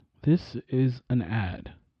This is an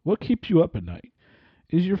ad. What keeps you up at night?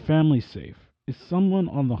 Is your family safe? Is someone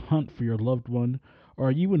on the hunt for your loved one? Or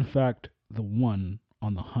are you, in fact, the one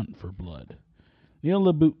on the hunt for blood? Neil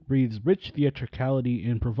LaBute breathes rich theatricality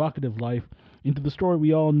and provocative life into the story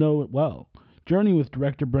we all know it well. Journey with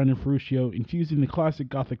director Brendan Ferruccio, infusing the classic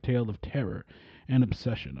Gothic tale of terror and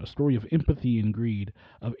obsession, a story of empathy and greed,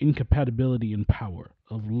 of incompatibility and power,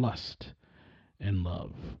 of lust and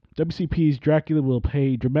love. WCP's Dracula will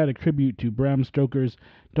pay dramatic tribute to Bram Stoker's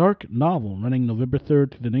dark novel, running November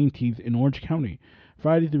 3rd to the 19th in Orange County,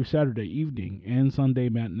 Friday through Saturday evening and Sunday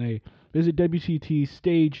matinee. Visit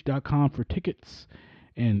WCTstage.com for tickets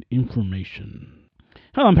and information.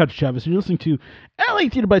 Hello, I'm Patrick Chavez, and you're listening to LA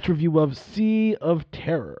Theater Bites review of Sea of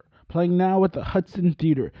Terror, playing now at the Hudson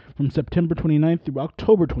Theater from September 29th through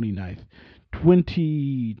October 29th,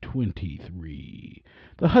 2023.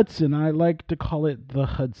 The Hudson, I like to call it the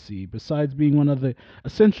Hudsy, besides being one of the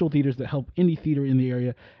essential theaters that help indie theater in the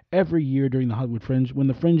area every year during the Hollywood Fringe. When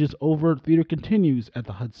the Fringe is over, theater continues at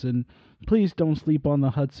the Hudson. Please don't sleep on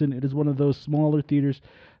the Hudson. It is one of those smaller theaters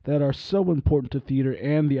that are so important to theater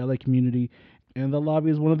and the LA community, and the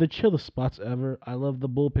lobby is one of the chillest spots ever. I love the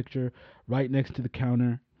bull picture right next to the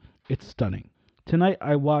counter. It's stunning. Tonight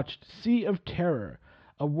I watched Sea of Terror,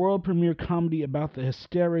 a world premiere comedy about the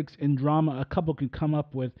hysterics and drama a couple can come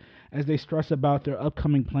up with as they stress about their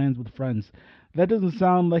upcoming plans with friends. That doesn't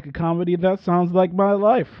sound like a comedy, that sounds like my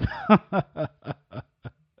life.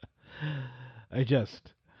 I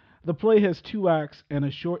just. The play has two acts and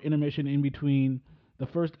a short intermission in between. The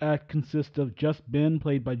first act consists of just Ben,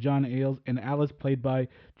 played by John Ailes, and Alice, played by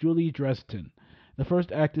Julie Dresden. The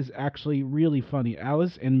first act is actually really funny.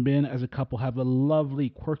 Alice and Ben, as a couple, have a lovely,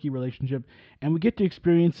 quirky relationship, and we get to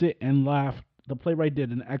experience it and laugh. The playwright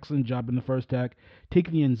did an excellent job in the first act,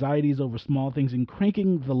 taking the anxieties over small things and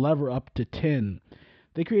cranking the lever up to 10.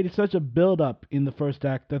 They created such a build-up in the first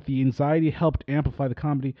act that the anxiety helped amplify the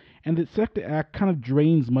comedy, and the second act kind of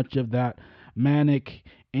drains much of that manic,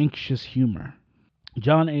 anxious humor.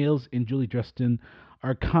 John Ailes and Julie Dresden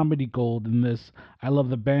are comedy gold in this. I love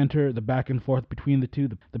the banter, the back and forth between the two,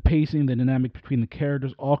 the pacing, the dynamic between the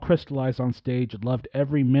characters, all crystallized on stage. Loved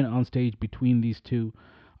every minute on stage between these two.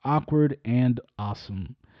 Awkward and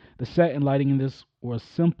awesome. The set and lighting in this was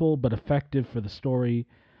simple but effective for the story.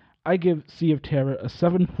 I give Sea of Terror a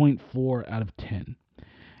 7.4 out of 10.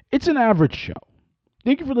 It's an average show.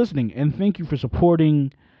 Thank you for listening, and thank you for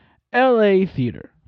supporting LA Theater.